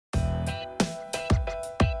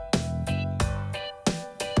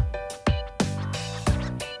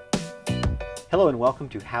Hello and welcome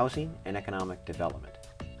to Housing and Economic Development.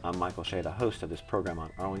 I'm Michael Shea, the host of this program on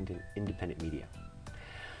Arlington Independent Media.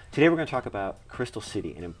 Today we're going to talk about Crystal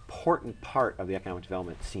City, an important part of the economic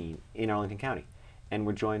development scene in Arlington County. And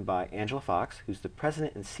we're joined by Angela Fox, who's the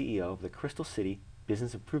president and CEO of the Crystal City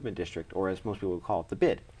Business Improvement District, or as most people would call it, the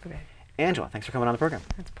BID. Okay. Angela, thanks for coming on the program.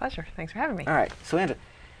 It's a pleasure. Thanks for having me. All right, so Angela,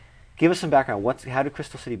 give us some background. How did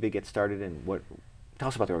Crystal City BID get started, and tell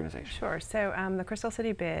us about the organization. Sure. So the Crystal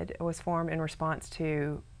City BID was formed in response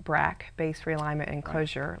to BRAC, Base Realignment and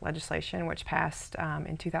Closure legislation, which passed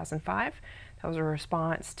in 2005. That was a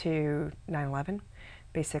response to 9/11.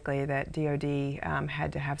 Basically, that DOD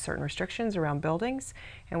had to have certain restrictions around buildings,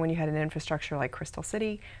 and when you had an infrastructure like Crystal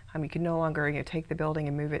City, you could no longer take the building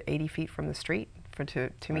and move it 80 feet from the street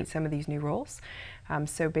to meet some of these new rules.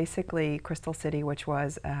 So basically, Crystal City, which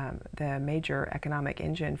was the major economic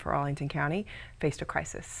engine for Arlington County, faced a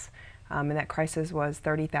crisis. And that crisis was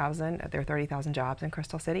 30,000, there are 30,000 jobs in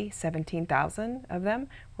Crystal City, 17,000 of them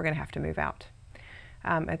were going to have to move out.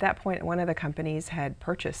 At that point, one of the companies had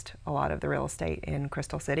purchased a lot of the real estate in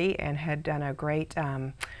Crystal City and had done a great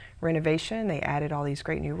renovation. They added all these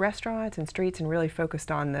great new restaurants and streets and really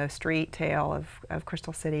focused on the street tail of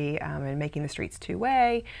Crystal City and making the streets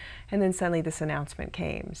two-way. And then suddenly this announcement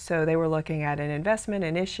came. So they were looking at an investment,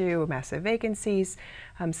 an issue, massive vacancies.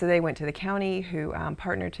 So they went to the county, who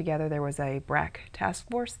partnered together. There was a BRAC task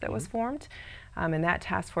force that was formed. And that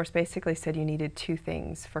task force basically said you needed two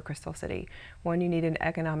things for Crystal City. One, you needed an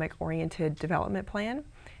economic-oriented development plan,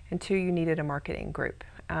 and two, you needed a marketing group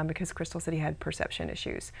because Crystal City had perception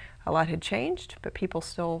issues. A lot had changed, but people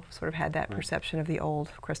still sort of had that perception of the old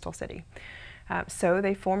Crystal City. So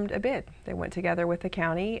they formed a BID. They went together with the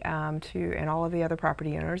county and all of the other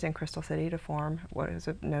property owners in Crystal City to form what is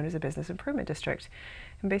known as a business improvement district.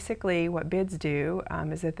 And basically what BIDs do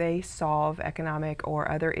is that they solve economic or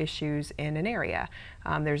other issues in an area.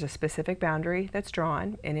 There's a specific boundary that's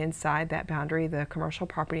drawn, and inside that boundary the commercial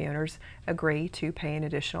property owners agree to pay an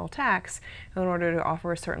additional tax in order to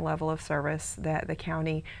offer a certain level of service that the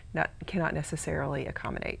county cannot necessarily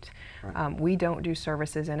accommodate. Right. We don't do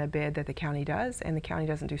services in a BID that the county does, and the county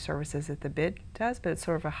doesn't do services that the BID does, but it's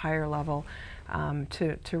sort of a higher level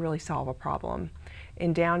to really solve a problem.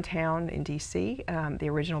 In downtown in DC, the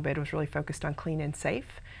original BID was really focused on clean and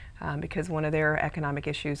safe because one of their economic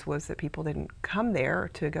issues was that people didn't come there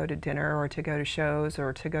to go to dinner or to go to shows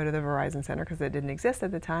or to go to the Verizon Center because it didn't exist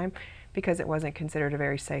at the time because it wasn't considered a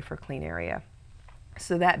very safe or clean area.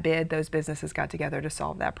 So that BID, those businesses got together to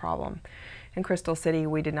solve that problem. In Crystal City,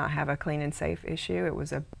 we did not have a clean and safe issue.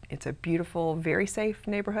 It's a beautiful, very safe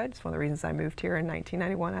neighborhood. It's one of the reasons I moved here in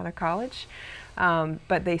 1991 out of college.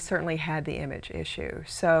 But they certainly had the image issue.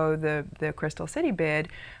 So the Crystal City BID,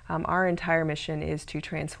 our entire mission is to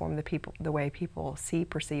transform the way people see,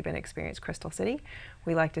 perceive, and experience Crystal City.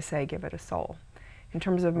 We like to say, give it a soul. In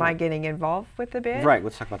terms of my getting involved with the BID. Right,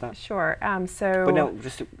 let's talk about that. Sure. But no,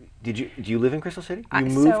 do you live in Crystal City? You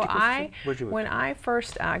moved to Crystal City? Where'd you move? When I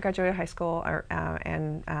first graduated high school,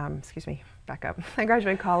 excuse me, back up. I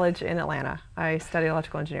graduated college in Atlanta. I studied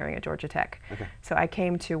electrical engineering at Georgia Tech. Okay. So I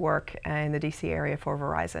came to work in the DC area for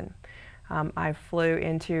Verizon. I flew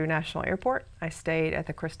into National Airport. I stayed at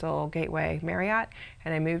the Crystal Gateway Marriott,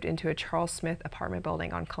 and I moved into a Charles Smith apartment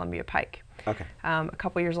building on Columbia Pike. Okay. A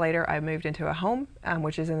couple years later, I moved into a home,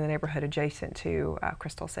 which is in the neighborhood adjacent to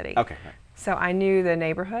Crystal City. Okay. Right. So I knew the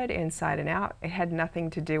neighborhood inside and out. It had nothing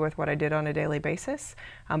to do with what I did on a daily basis,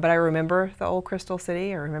 but I remember the old Crystal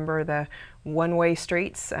City. I remember the one-way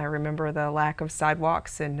streets. I remember the lack of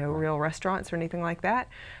sidewalks and no real restaurants or anything like that.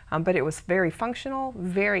 But it was very functional,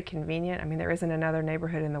 very convenient. I mean, there isn't another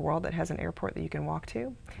neighborhood in the world that has an airport that you can walk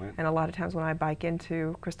to. Right. And a lot of times when I bike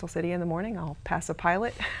into Crystal City in the morning, I'll pass a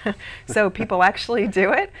pilot. So people actually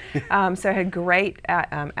do it. So it had great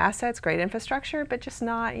assets, great infrastructure, but just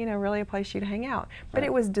not, really a place you'd hang out. But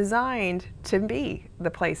it was designed to be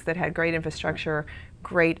the place that had great infrastructure,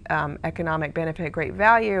 great economic benefit, great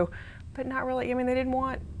value, but not really. I mean, they didn't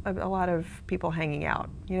want a lot of people hanging out,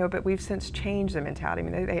 but we've since changed the mentality. I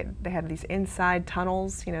mean, they had these inside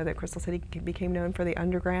tunnels, that Crystal City became known for the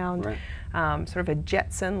underground, right. Sort of a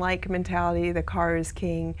Jetson-like mentality, the car is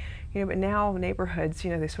king, but now neighborhoods,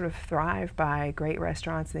 they sort of thrive by great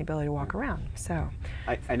restaurants and the ability to walk around, so.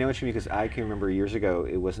 I know what you mean, because I can remember years ago,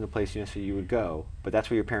 it wasn't a place necessarily you would go, but that's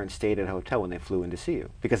where your parents stayed at a hotel when they flew in to see you,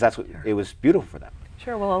 because that's what, it was beautiful for them.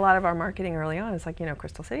 Sure, well, a lot of our marketing early on is like,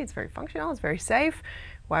 Crystal City, it's very functional, it's very safe.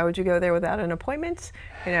 Why would you go there without an appointment?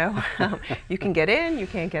 You can get in, you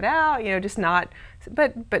can't get out, just not,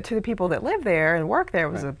 but to the people that live there and work there,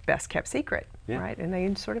 it was the best kept secret, right? And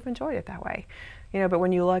they sort of enjoyed it that way. But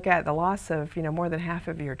when you look at the loss of, more than half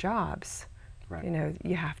of your jobs, Right. You know,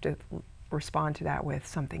 you have to respond to that with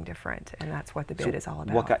something different, and that's what the bid is all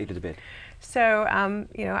about. What got you to the bid? So,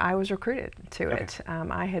 you know, I was recruited to Okay. it.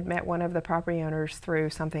 I had met one of the property owners through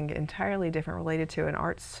something entirely different related to an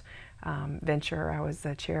arts venture. I was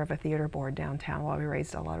the chair of a theater board downtown while we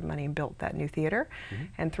raised a lot of money and built that new theater.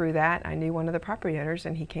 And through that, I knew one of the property owners,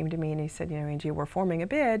 and he came to me and he said, you know, Angie, we're forming a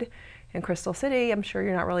bid in Crystal City. I'm sure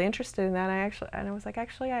you're not really interested in that. And I was like,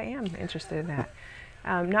 actually, I am interested in that.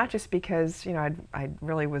 Not just because, you know, I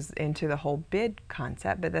really was into the whole bid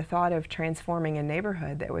concept, but the thought of transforming a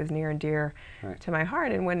neighborhood that was near and dear to my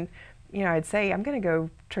heart. And when, you know, I'd say, I'm going to go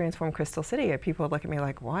transform Crystal City, people would look at me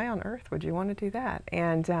like, why on earth would you want to do that?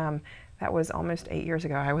 And that was almost 8 years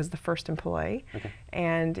ago. I was the first employee.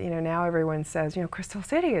 And, you know, now everyone says, you know, Crystal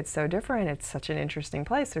City, it's so different. It's such an interesting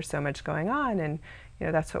place. There's so much going on. And, you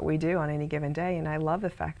know, that's what we do on any given day. And I love the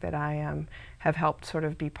fact that I have helped sort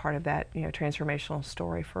of be part of that, you know, transformational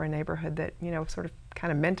story for a neighborhood that, you know, sort of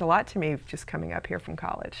kind of meant a lot to me just coming up here from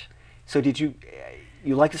college. So did you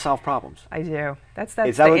like to solve problems? I do. That's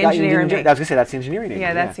Is the that what got you engineer in into me. I was going to say, that's the engineering in you.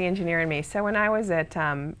 Yeah, that's the engineer in me. So when I was at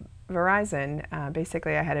Verizon,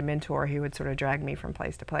 basically I had a mentor who would sort of drag me from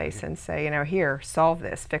place to place and say, you know, here, solve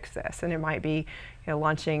this, fix this. And it might be, you know,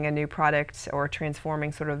 launching a new product or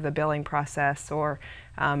transforming sort of the billing process, or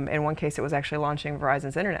in one case it was actually launching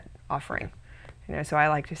Verizon's internet offering. You know, so I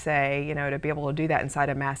like to say, you know, to be able to do that inside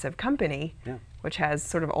a massive company, which has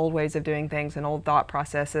sort of old ways of doing things and old thought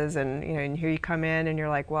processes, and, you know, and here you come in and you're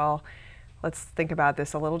like, well, let's think about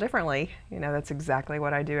this a little differently. You know, that's exactly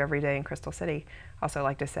what I do every day in Crystal City. Also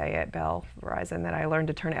like to say at Verizon that I learned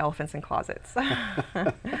to turn elephants in closets.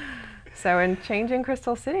 So in changing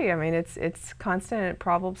Crystal City, I mean, it's constant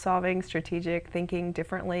problem solving, strategic thinking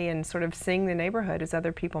differently, and sort of seeing the neighborhood as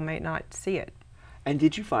other people might not see it. And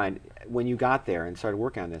did you find, when you got there and started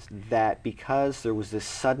working on this, that because there was this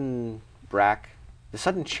sudden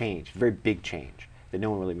change, very big change, that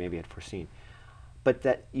no one really maybe had foreseen, but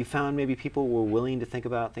that you found maybe people were willing to think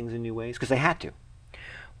about things in new ways? Because they had to.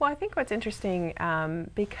 Well, I think what's interesting,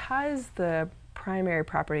 because the primary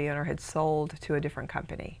property owner had sold to a different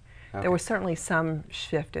company, there was certainly some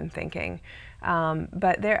shift in thinking.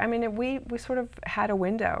 But there, I mean, we sort of had a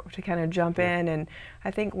window to kind of jump in, and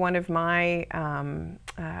I think one of my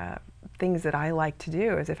things that I like to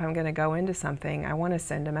do is, if I'm going to go into something, I want to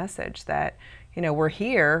send a message that, you know, we're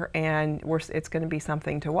here and it's going to be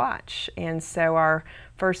something to watch. And so our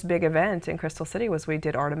first big event in Crystal City was we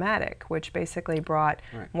did Artomatic, which basically brought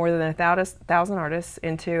more than 1,000 artists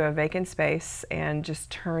into a vacant space and just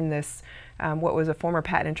turned this, what was a former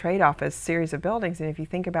patent and trade office, series of buildings. And if you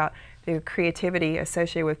think about the creativity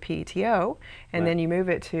associated with PETO, and then you move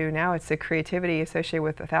it to now it's the creativity associated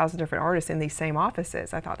with 1,000 different artists in these same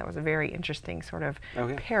offices. I thought that was a very interesting sort of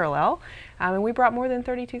parallel. And we brought more than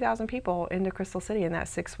 32,000 people into Crystal City in that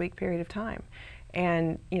 6-week period of time.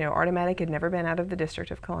 And, you know, Artomatic had never been out of the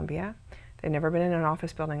District of Columbia. They'd never been in an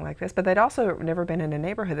office building like this, but they'd also never been in a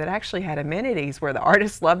neighborhood that actually had amenities where the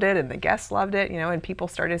artists loved it and the guests loved it, you know, and people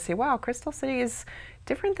started to say, wow, Crystal City is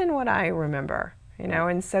different than what I remember, you know,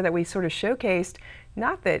 and so that we sort of showcased,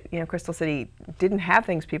 not that, you know, Crystal City didn't have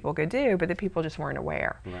things people could do, but that people just weren't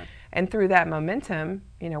aware. And through that momentum,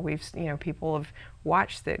 you know, people have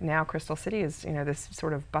watched that now Crystal City is, you know, this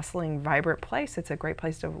sort of bustling, vibrant place. It's a great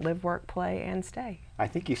place to live, work, play, and stay. I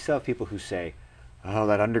think you still have people who say, oh,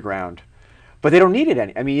 that underground. But they don't need it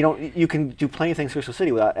any. I mean, you can do plenty of things in Crystal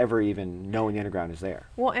City without ever even knowing the underground is there.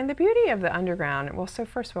 Well, and the beauty of the underground, well, so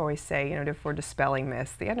first we always say, you know, if we're dispelling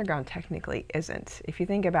myths, the underground technically isn't. If you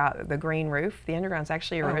think about the green roof, the underground's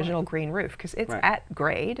actually an original green roof, because it's at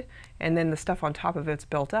grade, and then the stuff on top of it's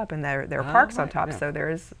built up, and there are parks on top, so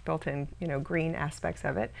there is built-in, you know, green aspects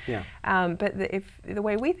of it. But the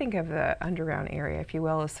way we think of the underground area, if you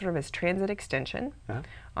will, is sort of as transit extension.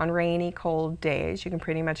 On rainy, cold days, you can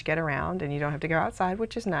pretty much get around, and you don't have to go outside,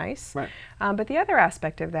 which is nice. But the other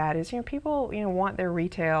aspect of that is, you know, people, you know, want their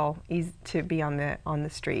retail to be on the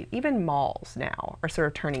street. Even malls now are sort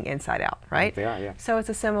of turning inside out, right? They are, So it's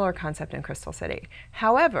a similar concept in Crystal City.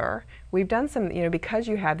 However, we've done some, you know, because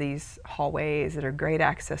you have these hallways that are great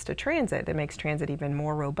access to transit, that makes transit even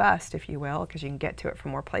more robust, if you will, because you can get to it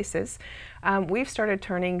from more places. We've started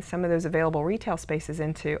turning some of those available retail spaces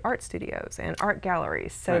into art studios and art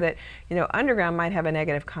galleries. so that, you know, underground might have a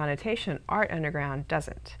negative connotation, art underground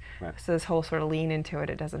doesn't. Right. So this whole sort of lean into it,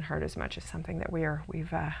 it doesn't hurt as much as something that we've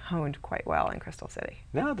honed quite well in Crystal City.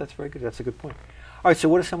 No, that's very good. That's a good point. All right, so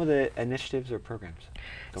what are some of the initiatives or programs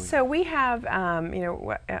going on? So we have,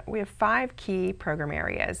 we have 5 key program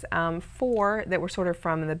areas, 4 that were sort of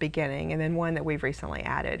from the beginning, and then 1 that we've recently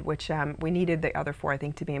added, which we needed the other 4, I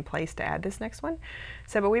think, to be in place to add this next one.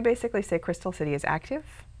 So, but we basically say Crystal City is active,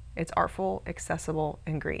 it's artful, accessible,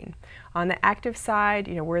 and green. On the active side,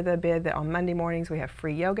 you know, we're the bid that on Monday mornings we have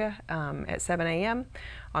free yoga at 7 a.m.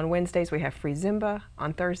 On Wednesdays we have free Zumba.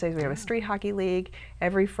 On Thursdays we have a street hockey league.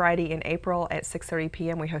 Every Friday in April at 6:30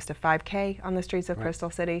 p.m. we host a 5K on the streets of Crystal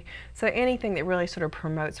City. So anything that really sort of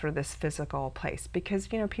promotes sort of this physical place, because,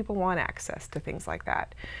 you know, people want access to things like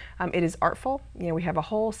that. It is artful. You know, we have a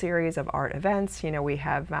whole series of art events. You know, we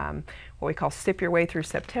have what we call Sip Your Way Through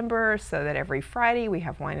September, so that every Friday we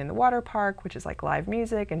have Wine in the Water Park, which is like live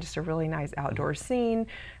music and just a really nice outdoor scene.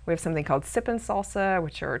 We have something called Sip and Salsa,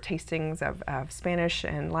 which are tastings of Spanish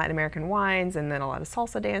and Latin American wines, and then a lot of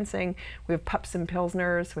salsa dancing. We have Pups and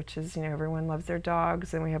Pilsners, which is, you know, everyone loves their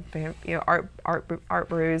dogs, and we have, you know, art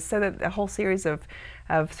brews, so that the whole series of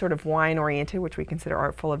sort of wine-oriented, which we consider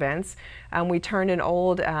artful events. We turned an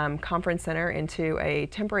old conference center into a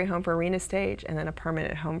temporary home for arena stage and then a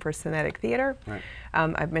permanent home for Cinetic Theater. Right.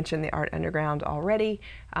 I've mentioned the Art Underground already,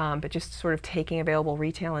 but just sort of taking available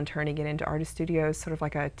retail and turning it into artist studios, sort of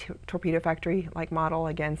like a torpedo factory-like model,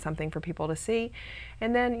 again, something for people to see.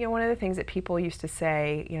 And then, you know, one of the things that people used to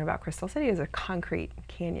say, you know, about Crystal City is a concrete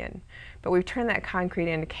canyon. But we've turned that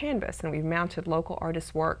concrete into canvas, and we've mounted local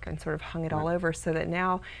artists' work and sort of hung it all over, so that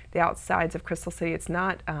now the outsides of Crystal City, it's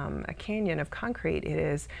not a canyon of concrete, it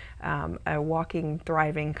is a walking,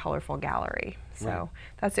 thriving, colorful gallery. So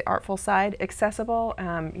that's the artful side. Accessible,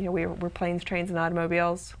 you know, we're planes, trains, and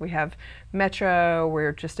automobiles. We have Metro.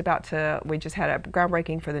 We just had a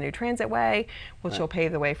groundbreaking for the new Transitway, which will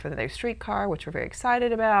pave the way for the new streetcar, which we're very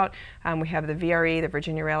excited about. We have the VRE, the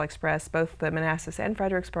Virginia Rail Express, both the Manassas and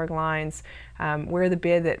Fredericksburg lines. We're the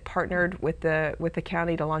bid that partnered with the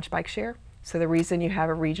county to launch bike share. So the reason you have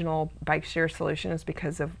a regional bike share solution is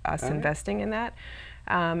because of us investing in that.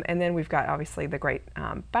 And then we've got obviously the great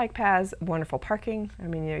bike paths, wonderful parking. I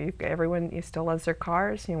mean, you know, everyone still loves their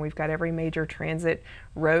cars. You know, we've got every major transit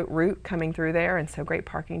route coming through there, and so great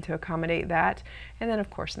parking to accommodate that. And then of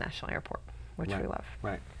course National Airport, which we love.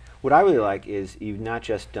 Right. What I really like is you've not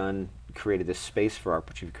just created this space for art,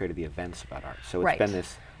 but you've created the events about art. So it's been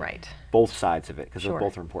this both sides of it, because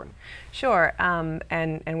both are important. Sure,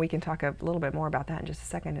 and we can talk a little bit more about that in just a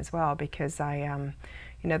second as well, because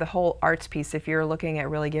you know, the whole arts piece, if you're looking at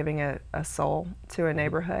really giving a soul to a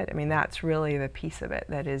neighborhood, I mean, that's really the piece of it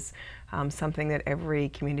that is something that every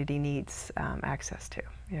community needs access to.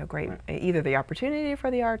 You know, either the opportunity for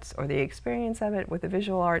the arts or the experience of it with the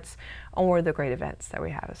visual arts, or the great events that we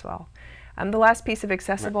have as well. The last piece of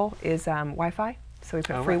accessible is Wi-Fi. So we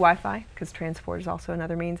put free Wi-Fi, because transport is also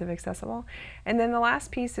another means of accessible. And then the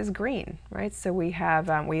last piece is green, right? So we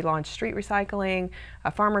have, we launched street recycling,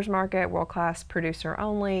 a farmer's market, world-class producer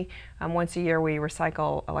only. Once a year we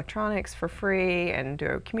recycle electronics for free and do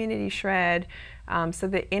a community shred. So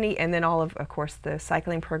that and then all of course, the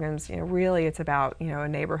cycling programs, you know, really it's about, you know, a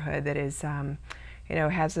neighborhood that is, you know,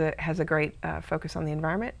 has a great focus on the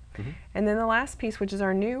environment. And then the last piece, which is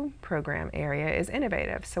our new program area, is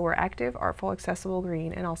innovative. So we're active, artful, accessible,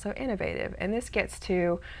 green, and also innovative. And this gets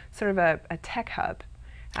to sort of a tech hub.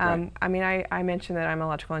 I mean, I mentioned that I'm an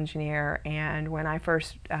electrical engineer, and when I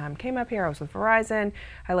first came up here, I was with Verizon.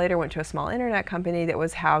 I later went to a small internet company that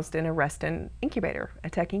was housed in a Reston incubator, a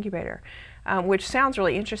tech incubator, which sounds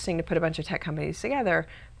really interesting to put a bunch of tech companies together,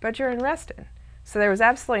 but you're in Reston. So there was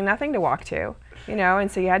absolutely nothing to walk to, you know,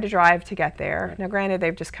 and so you had to drive to get there. Now, granted,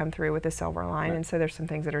 they've just come through with the Silver Line, and so there's some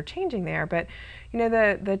things that are changing there, but, you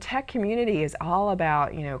know, the tech community is all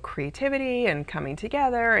about, you know, creativity and coming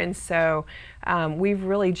together, and so we've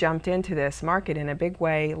really jumped into this market in a big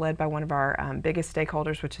way, led by one of our biggest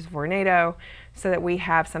stakeholders, which is Vornado, so that we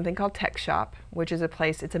have something called Tech Shop, which is a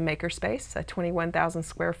place, it's a maker space, a 21,000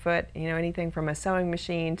 square foot, you know, anything from a sewing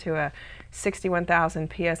machine to a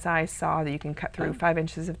 61,000 PSI saw that you can cut through 5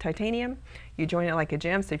 inches of titanium. You join it like a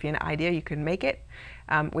gym, so if you have an idea, you can make it.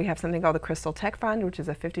 We have something called the Crystal Tech Fund, which is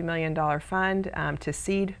a $50 million fund to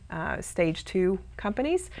seed stage 2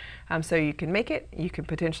 companies. So you can make it, you can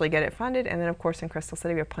potentially get it funded, and then of course in Crystal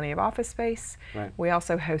City we have plenty of office space. Right. We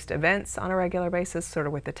also host events on a regular basis, sort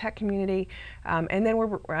of with the tech community. And then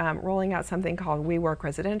we're rolling out something called We Work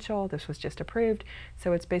Residential. This was just approved.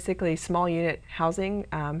 So it's basically small unit housing,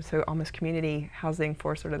 so almost community housing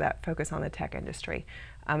for sort of that focus on the tech industry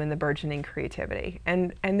and the burgeoning creativity.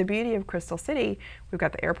 And the beauty of Crystal City, we've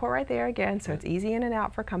got the airport right there again, so it's easy in and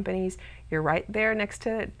out for companies. You're right there next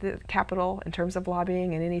to the Capitol in terms of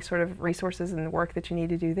lobbying and any sort of resources and the work that you need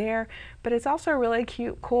to do there. But it's also a really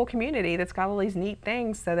cute, cool community that's got all these neat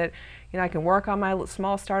things so that, you know, I can work on my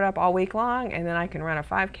small startup all week long, and then I can run a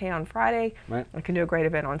 5K on Friday. Right. I can do a great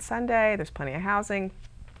event on Sunday. There's plenty of housing.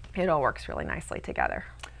 It all works really nicely together.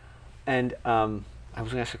 And I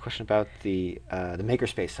was going to ask a question about the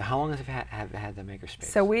makerspace. So how long have you had the makerspace?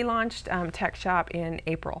 So we launched Tech Shop in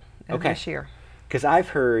April of this year. Because I've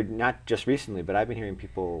heard, not just recently, but I've been hearing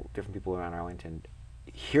different people around Arlington,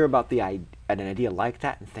 hear about an idea like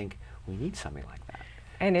that and think, we need something like that.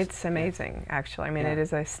 And it's amazing, actually. I mean, it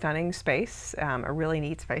is a stunning space, a really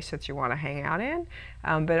neat space that you want to hang out in,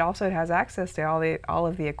 but also it has access to all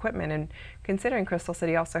of the equipment. And considering Crystal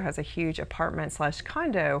City also has a huge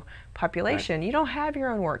apartment/condo population, you don't have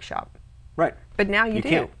your own workshop. Right. But now you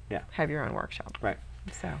do Yeah. have your own workshop. Right.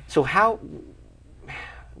 So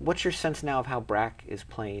what's your sense now of how BRAC is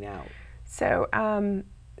playing out? So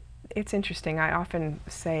it's interesting. I often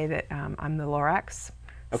say that I'm the Lorax.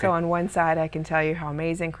 Okay. So on one side, I can tell you how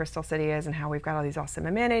amazing Crystal City is and how we've got all these awesome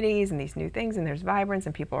amenities and these new things, and there's vibrance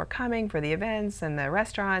and people are coming for the events and the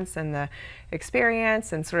restaurants and the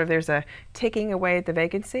experience, and sort of there's a taking away at the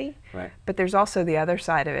vacancy. Right. But there's also the other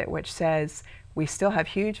side of it, which says we still have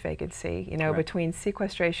huge vacancy, you know, between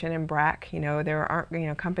sequestration and BRAC. You know, there aren't, you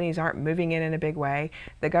know, companies aren't moving in a big way.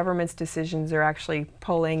 The government's decisions are actually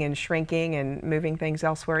pulling and shrinking and moving things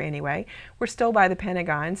elsewhere anyway. We're still by the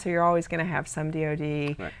Pentagon, so you're always going to have some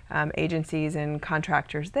DoD agencies and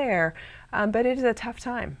contractors there, but it is a tough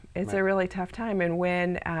time. It's a really tough time, and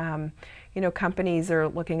when you know, companies are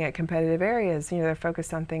looking at competitive areas, you know, they're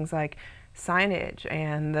focused on things like signage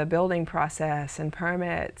and the building process and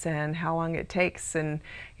permits and how long it takes, and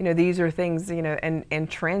you know, these are things, you know, and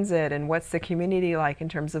transit, and what's the community like in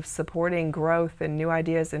terms of supporting growth and new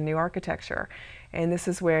ideas and new architecture. And this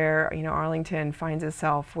is where, you know, Arlington finds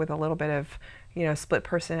itself with a little bit of, you know, split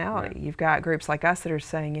personality. You've got groups like us that are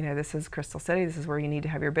saying, you know, this is Crystal City, this is where you need to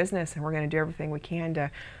have your business, and we're going to do everything we can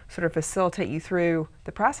to sort of facilitate you through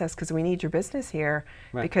the process, because we need your business here,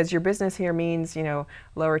 because your business here means, you know,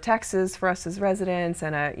 lower taxes for us as residents,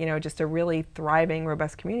 and a, you know, just a really thriving,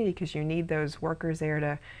 robust community, because you need those workers there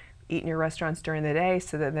to eat in your restaurants during the day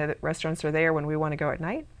so that the restaurants are there when we want to go at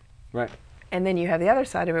night. Right. And then you have the other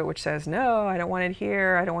side of it, which says, no, I don't want it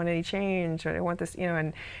here, I don't want any change, I don't want this, you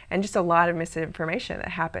know, and just a lot of misinformation that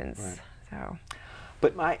happens. So,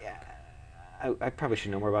 but I probably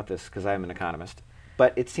should know more about this because I'm an economist,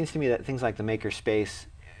 but it seems to me that things like the maker space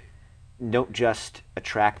don't just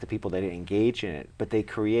attract the people that engage in it, but they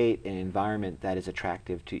create an environment that is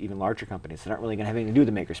attractive to even larger companies that aren't really going to have anything to do with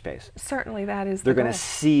the maker space. Certainly that is They're going to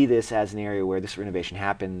see this as an area where this innovation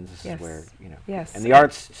happens, this is where, you know, and the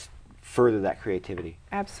arts further that creativity.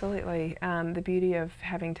 Absolutely. The beauty of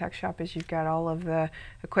having Tech Shop is you've got all of the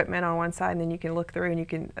equipment on one side, and then you can look through and you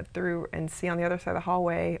can see on the other side of the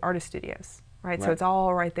hallway artist studios. Right, so it's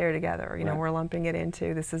all right there together. You know, we're lumping it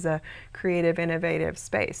into, this is a creative, innovative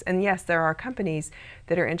space. And yes, there are companies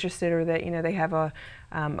that are interested, or that, you know, they have a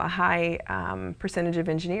high percentage of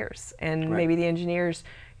engineers, and maybe the engineers,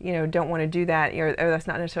 you know, don't want to do that, or that's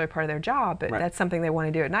not necessarily part of their job, but that's something they want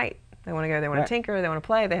to do at night. They want to go, they want to tinker, they want to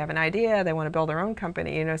play, they have an idea, they want to build their own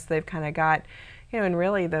company, you know, so they've kind of got, you know, and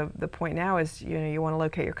really the point now is, you know, you want to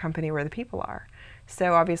locate your company where the people are.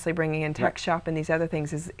 So obviously bringing in Tech Shop and these other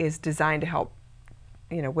things is designed to help,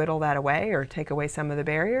 you know, whittle that away or take away some of the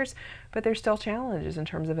barriers, but there's still challenges in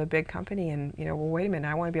terms of a big company, and, you know, well, wait a minute,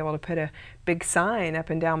 I want to be able to put a big sign up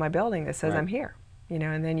and down my building that says I'm here. You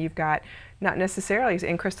know, and then you've got, not necessarily,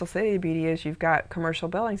 in Crystal City, the beauty is you've got commercial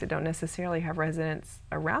buildings that don't necessarily have residents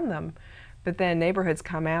around them, but then neighborhoods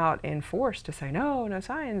come out in force to say, no, no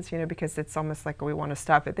signs, you know, because it's almost like we want to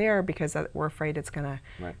stop it there because we're afraid it's going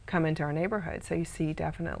to come into our neighborhood. So you see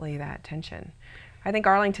definitely that tension. I think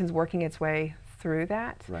Arlington's working its way through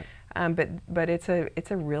that, but it's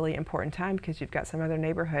a really important time, because you've got some other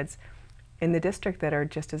neighborhoods in the district that are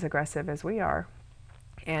just as aggressive as we are,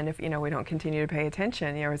 And if, we don't continue to pay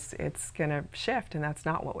attention, it's going to shift, and that's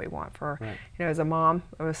not what we want for, as a mom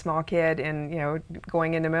of a small kid and,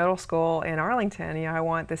 going into middle school in Arlington, I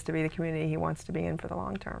want this to be the community he wants to be in for the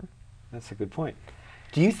long term. That's a good point.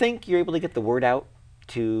 Do you think you're able to get the word out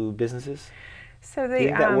to businesses? So do you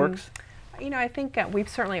think that works? I think we've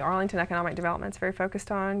certainly, Arlington Economic Development is very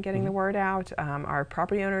focused on getting the word out. Our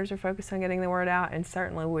property owners are focused on getting the word out, and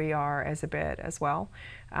certainly we are as a BID as well.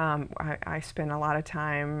 I spend a lot of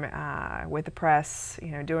time with the press,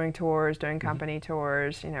 doing tours, doing company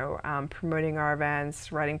tours, promoting our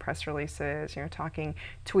events, writing press releases, talking,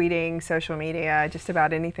 tweeting, social media, just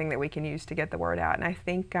about anything that we can use to get the word out. And I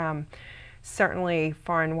think certainly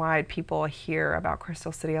far and wide people hear about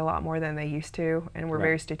Crystal City a lot more than they used to, and we're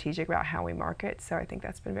very strategic about how we market, so I think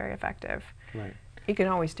that's been very effective. Right. You can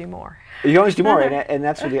always do more. You can always do more, and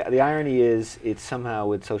that's what the irony is. It's somehow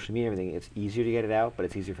with social media and everything, it's easier to get it out, but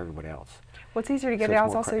it's easier for everybody else. Well, it's easier to get it out,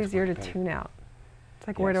 it's also easier to tune out. It's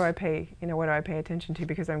like, where do I pay, what do I pay attention to,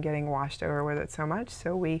 because I'm getting washed over with it so much.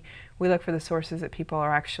 So we look for the sources that people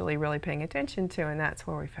are actually really paying attention to, and that's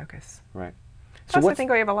where we focus. Right. Plus, I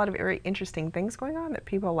think we have a lot of very interesting things going on that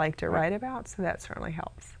people like to write about, so that certainly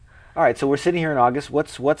helps. All right, so we're sitting here in August.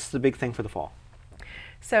 What's the big thing for the fall?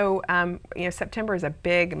 So, September is a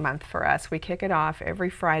big month for us. We kick it off every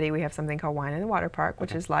Friday. We have something called Wine in the Water Park,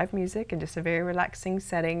 which is live music and just a very relaxing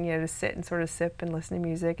setting, to sit and sort of sip and listen to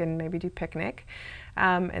music and maybe do picnic.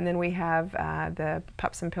 And then we have the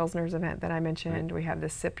Pups and Pilsners event that I mentioned. We have the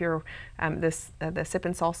Sip the Sip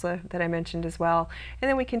and Salsa that I mentioned as well. And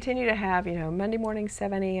then we continue to have, Monday morning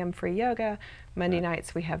 7 a.m. free yoga. Monday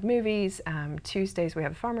nights we have movies. Tuesdays we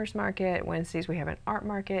have a farmers market. Wednesdays we have an art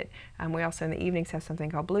market. We also in the evenings have something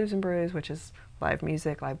called Blues and Brews, which is live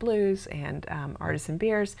music, live blues, and artisan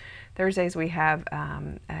beers. Thursdays we have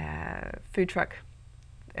a food truck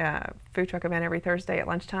event every Thursday at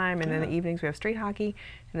lunchtime, and then the evenings we have street hockey,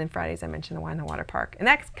 and then Fridays I mentioned the Wine in the Water Park, and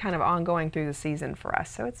that's kind of ongoing through the season for us.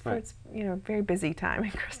 So it's very busy time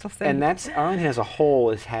in Crystal City. And that's Arlington as a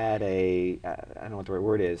whole has had I don't know what the right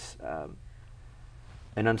word is,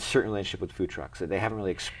 an uncertain relationship with food trucks. They haven't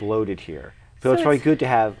really exploded here. So it's probably good to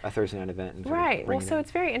have a Thursday night event. And right. Well, so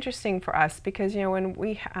it's very interesting for us because when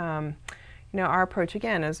we our approach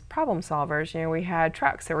again as problem solvers. We had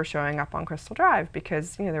trucks that were showing up on Crystal Drive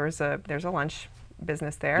because there's a lunch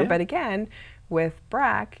business there. But again, with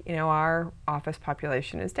BRAC, our office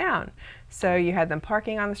population is down, so you had them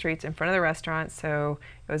parking on the streets in front of the restaurants. So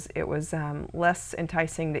it was less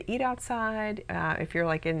enticing to eat outside if you're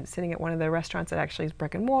sitting at one of the restaurants that actually is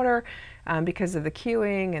brick and mortar because of the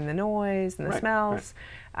queuing and the noise and the smells.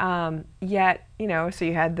 Yet, so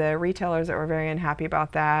you had the retailers that were very unhappy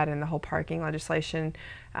about that and the whole parking legislation.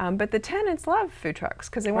 But the tenants love food trucks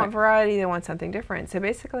because they want variety, they want something different. So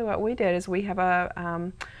basically what we did is we have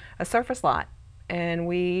a surface lot, and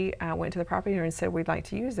we went to the property owner and said, we'd like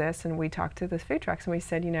to use this, and we talked to the food trucks and we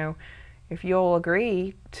said, if you'll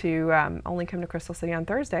agree to only come to Crystal City on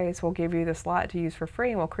Thursdays, we'll give you this lot to use for free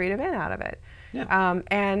and we'll create an event out of it.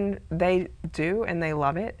 And they do, and they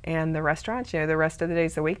love it. And the restaurants, the rest of the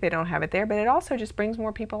days of the week, they don't have it there, but it also just brings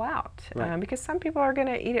more people out because some people are going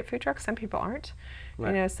to eat at food trucks, some people aren't.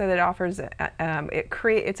 So that offers,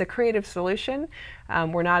 it's a creative solution.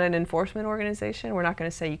 We're not an enforcement organization. We're not going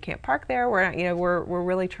to say you can't park there. We're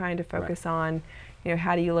really trying to focus on,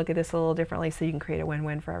 how do you look at this a little differently so you can create a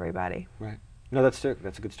win-win for everybody. Right. No, that's a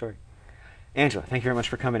good story. Angela, thank you very much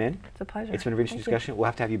for coming in. It's a pleasure. It's been a rich discussion. We'll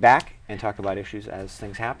have to have you back and talk about issues as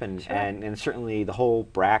things happen. Sure. And certainly the whole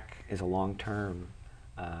BRAC is a long-term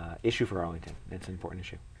issue for Arlington. It's an important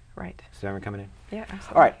issue. Right. So everyone coming in? Yeah,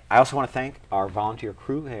 absolutely. All right. I also want to thank our volunteer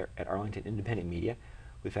crew here at Arlington Independent Media.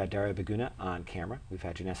 We've had Dario Baguena on camera. We've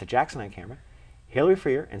had Janessa Jackson on camera, Hilary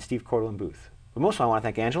Freer, and Steve Cordle in booth. But most of all, I want to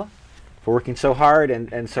thank Angela for working so hard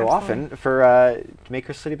and so often to make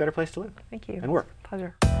Crystal City a better place to live. Thank you. And work.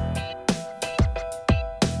 Pleasure.